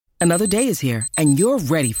Another day is here, and you're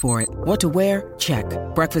ready for it. What to wear? Check.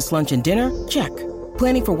 Breakfast, lunch, and dinner? Check.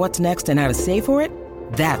 Planning for what's next and how to save for it?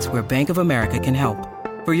 That's where Bank of America can help.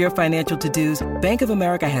 For your financial to-dos, Bank of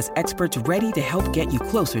America has experts ready to help get you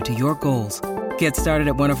closer to your goals. Get started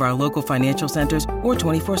at one of our local financial centers or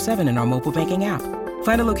 24/7 in our mobile banking app.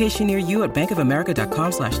 Find a location near you at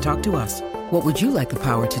bankofamerica.com/talktous. What would you like the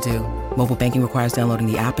power to do? Mobile banking requires downloading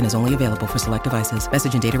the app and is only available for select devices.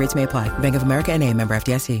 Message and data rates may apply. Bank of America N.A., member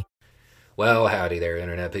FDIC. Well, howdy there,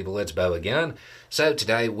 Internet people. It's Bo again. So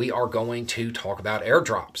today we are going to talk about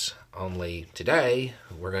airdrops. Only today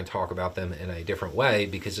we're going to talk about them in a different way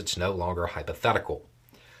because it's no longer hypothetical.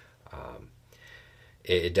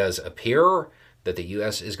 It does appear that the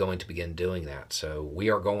U.S. is going to begin doing that. So we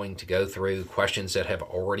are going to go through questions that have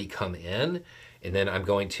already come in, and then I'm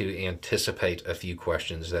going to anticipate a few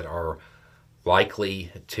questions that are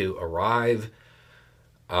likely to arrive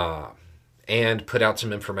and put out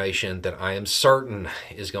some information that I am certain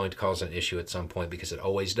is going to cause an issue at some point because it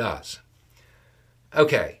always does.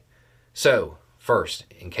 Okay, so first,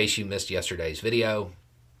 in case you missed yesterday's video,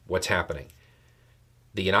 what's happening?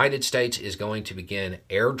 The United States is going to begin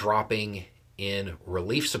airdropping in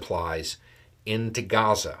relief supplies into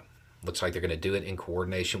Gaza. Looks like they're going to do it in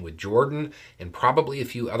coordination with Jordan and probably a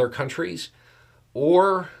few other countries,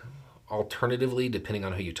 or alternatively, depending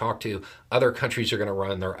on who you talk to, other countries are going to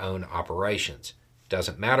run their own operations.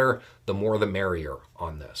 Doesn't matter. The more the merrier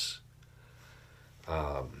on this.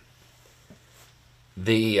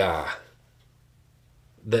 The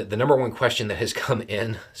number one question that has come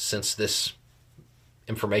in since this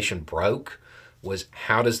information broke was,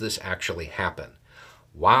 how does this actually happen?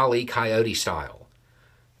 Wile E. Coyote style.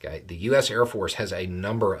 Okay, the U.S. Air Force has a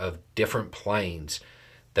number of different planes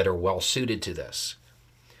that are well suited to this.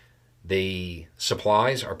 The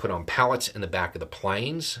supplies are put on pallets in the back of the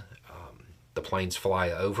planes. The planes fly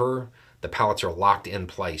over. The pallets are locked in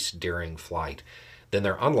place during flight. Then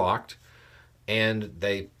they're unlocked, and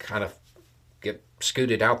they kind of get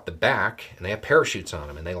scooted out the back, and they have parachutes on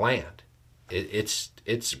them, and they land.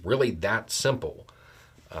 It's really that simple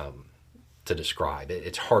to describe.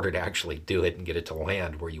 It's harder to actually do it and get it to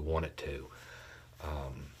land where you want it to.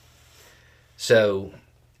 So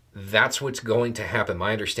that's what's going to happen.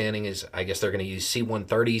 My understanding is, I guess they're going to use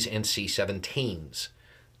C-130s and C-17s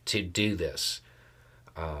to do this.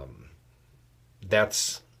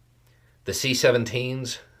 That's the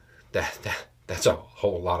C-17s. That's a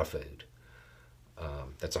whole lot of food.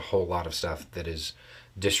 That's a whole lot of stuff that is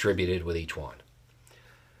distributed with each one.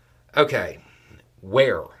 Okay,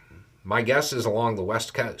 where? My guess is along the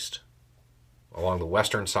West Coast, along the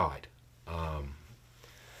western side.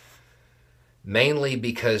 Mainly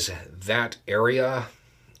because that area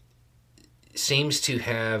seems to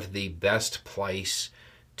have the best place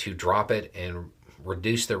to drop it and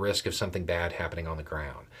reduce the risk of something bad happening on the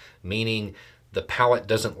ground. Meaning the pallet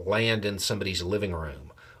doesn't land in somebody's living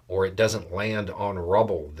room, or it doesn't land on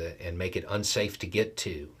rubble and make it unsafe to get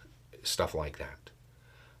to, stuff like that.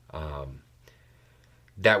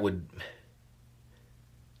 That would,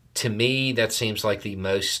 to me, that seems like the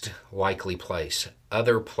most likely place.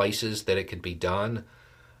 Other places that it could be done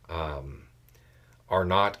are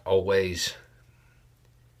not always.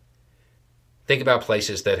 Think about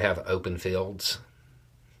places that have open fields.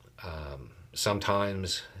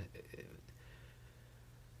 Sometimes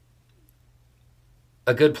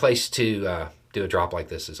a good place to do a drop like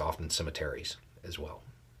this is often cemeteries as well.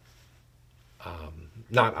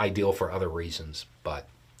 Not ideal for other reasons, but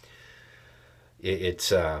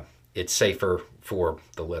it's safer for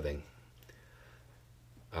the living.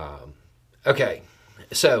 Okay,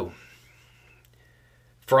 so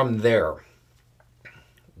from there,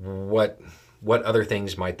 what other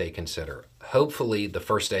things might they consider? Hopefully, the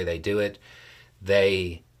first day they do it,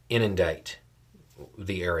 they inundate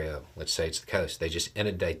the area. Let's say it's the coast. They just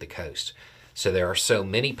inundate the coast. So there are so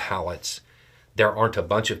many pallets, there aren't a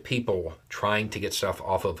bunch of people trying to get stuff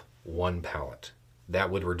off of one pallet. That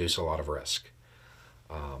would reduce a lot of risk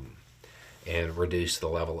and reduce the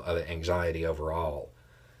level of anxiety overall.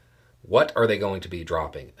 What are they going to be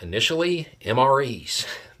dropping? Initially, MREs,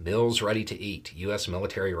 meals ready to eat, U.S.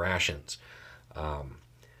 military rations.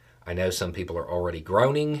 I know some people are already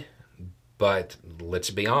groaning, but let's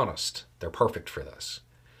be honest, they're perfect for this.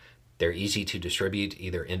 They're easy to distribute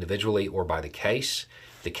either individually or by the case.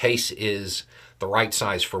 The case is the right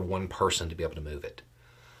size for one person to be able to move it.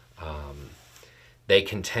 They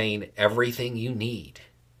contain everything you need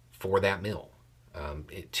for that meal,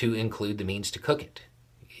 to include the means to cook it.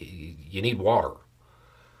 You need water.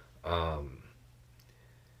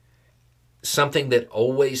 Something that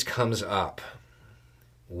always comes up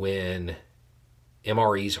when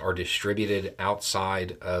MREs are distributed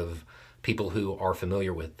outside of people who are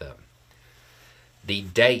familiar with them. The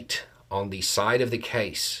date on the side of the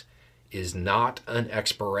case is not an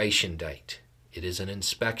expiration date. It is an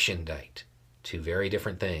inspection date. Two very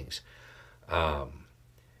different things.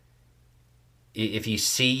 If you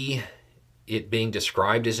see it being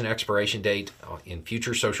described as an expiration date in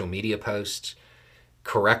future social media posts,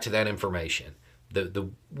 correct that information. The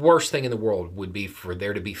worst thing in the world would be for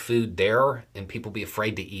there to be food there and people be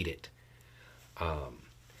afraid to eat it.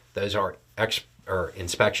 Those are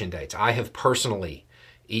inspection dates. I have personally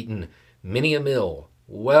eaten many a meal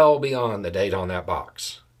well beyond the date on that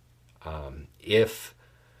box. If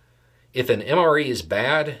an MRE is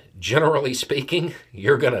bad, generally speaking,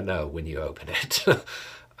 you're going to know when you open it.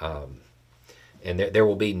 And there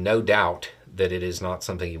will be no doubt that it is not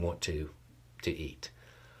something you want to eat.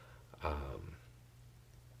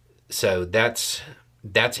 So that's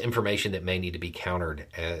information that may need to be countered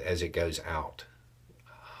as it goes out.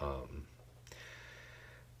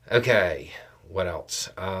 Okay, what else?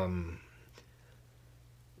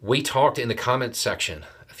 We talked in the comments section,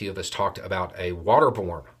 a few of us talked about a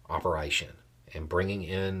waterborne operation and bringing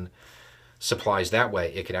in supplies that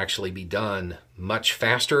way. It could actually be done much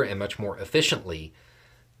faster and much more efficiently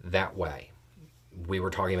that way. We were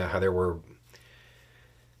talking about how there were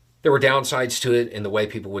downsides to it in the way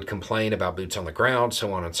people would complain about boots on the ground,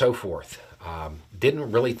 so on and so forth.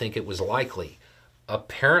 Didn't really think it was likely.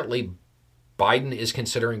 Apparently, Biden is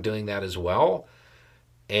considering doing that as well.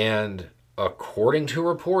 And according to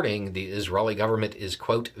reporting, the Israeli government is,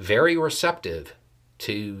 quote, very receptive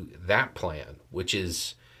to that plan, which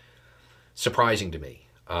is surprising to me.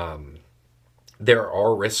 There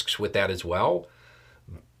are risks with that as well,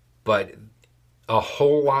 but a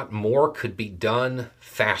whole lot more could be done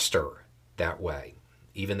faster that way,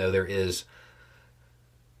 even though there is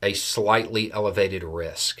a slightly elevated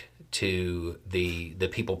risk to the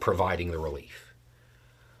people providing the relief.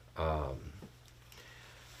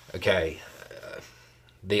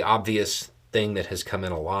 The obvious thing that has come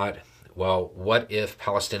in a lot, well, what if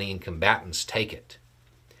Palestinian combatants take it?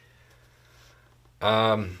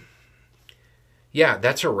 Yeah,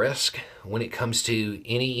 that's a risk when it comes to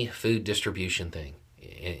any food distribution thing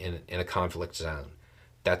in a conflict zone.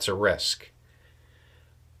 That's a risk.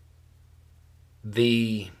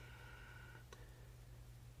 The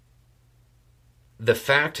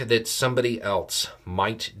fact that somebody else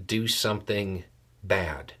might do something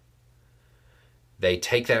bad, they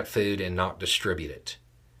take that food and not distribute it.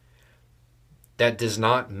 That does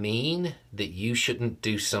not mean that you shouldn't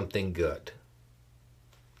do something good.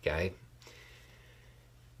 Okay?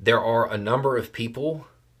 There are a number of people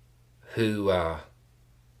who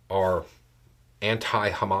are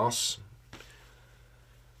anti-Hamas,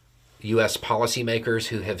 U.S. policymakers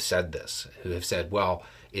who have said this, who have said, well,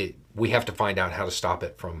 we have to find out how to stop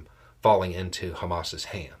it from falling into Hamas's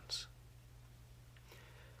hands.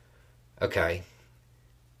 Okay.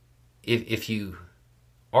 If you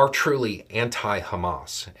are truly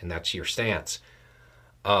anti-Hamas, and that's your stance,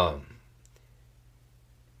 and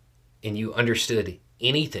you understood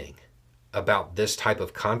anything about this type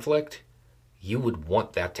of conflict, you would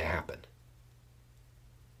want that to happen.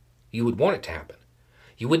 You would want it to happen.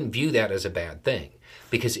 You wouldn't view that as a bad thing,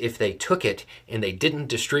 because if they took it and they didn't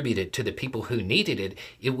distribute it to the people who needed it,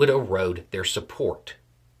 it would erode their support.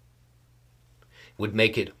 It would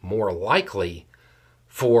make it more likely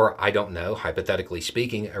for, I don't know, hypothetically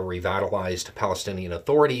speaking, a revitalized Palestinian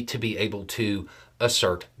Authority to be able to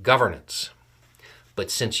assert governance.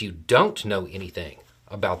 But since you don't know anything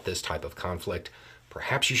about this type of conflict,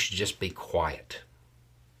 perhaps you should just be quiet.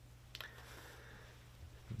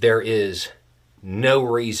 There is no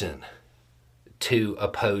reason to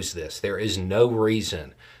oppose this. There is no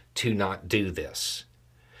reason to not do this.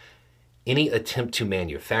 Any attempt to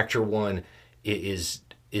manufacture one is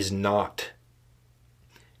not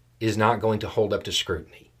going to hold up to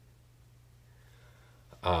scrutiny.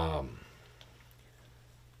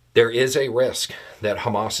 There is a risk that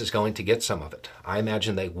Hamas is going to get some of it. I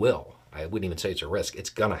imagine they will. I wouldn't even say it's a risk. It's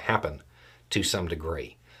going to happen to some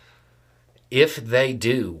degree. If they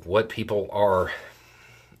do what people are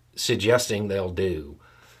suggesting they'll do,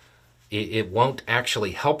 it won't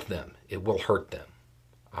actually help them. It will hurt them.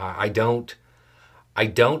 I don't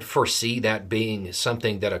foresee that being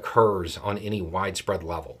something that occurs on any widespread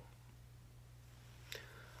level.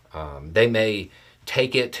 They may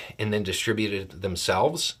take it and then distribute it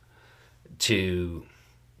themselves to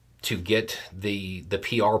get the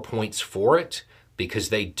PR points for it, because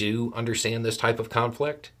they do understand this type of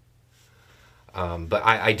conflict. But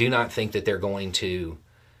I do not think that they're going to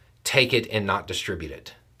take it and not distribute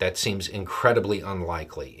it. That seems incredibly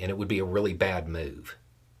unlikely, and it would be a really bad move.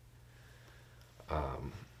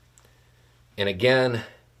 And again,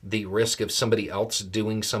 the risk of somebody else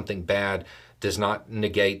doing something bad does not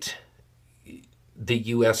negate the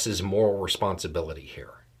U.S.'s moral responsibility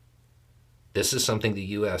here. This is something the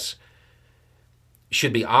U.S.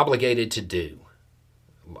 should be obligated to do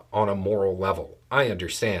on a moral level. I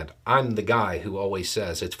understand. I'm the guy who always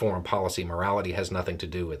says it's foreign policy. Morality has nothing to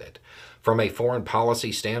do with it. From a foreign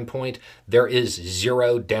policy standpoint, there is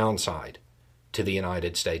zero downside to the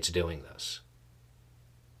United States doing this.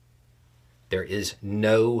 There is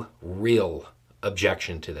no real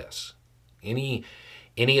objection to this. Any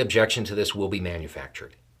objection to this will be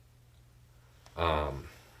manufactured.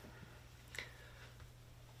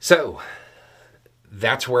 So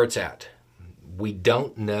that's where it's at. We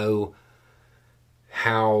don't know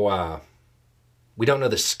we don't know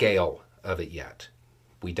the scale of it yet.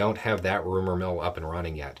 We don't have that rumor mill up and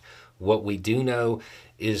running yet. What we do know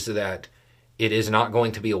is that it is not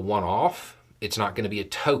going to be a one-off. It's not going to be a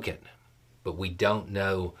token, but we don't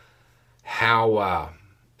know how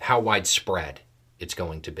widespread it's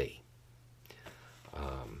going to be,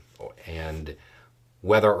 and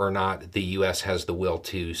whether or not the U.S. has the will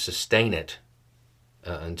to sustain it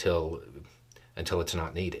until it's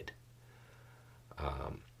not needed.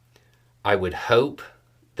 I would hope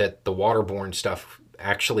that the waterborne stuff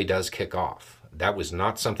actually does kick off. That was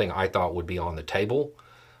not something I thought would be on the table,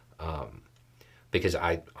 because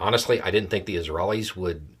I didn't think the Israelis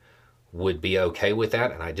would be okay with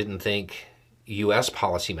that, and I didn't think U.S.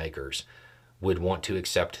 policymakers would want to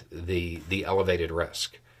accept the elevated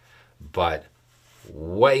risk. But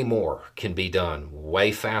way more can be done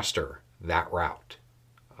way faster that route.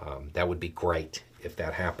 That would be great if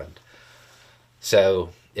that happened. So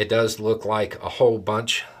it does look like a whole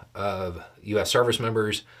bunch of U.S. service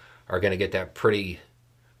members are going to get that pretty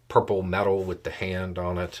purple medal with the hand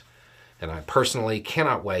on it. And I personally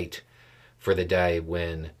cannot wait for the day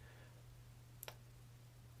when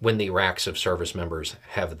the racks of service members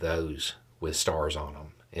have those with stars on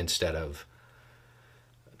them instead of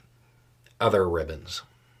other ribbons.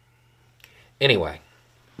 Anyway,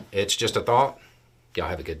 it's just a thought. Y'all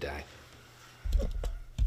have a good day.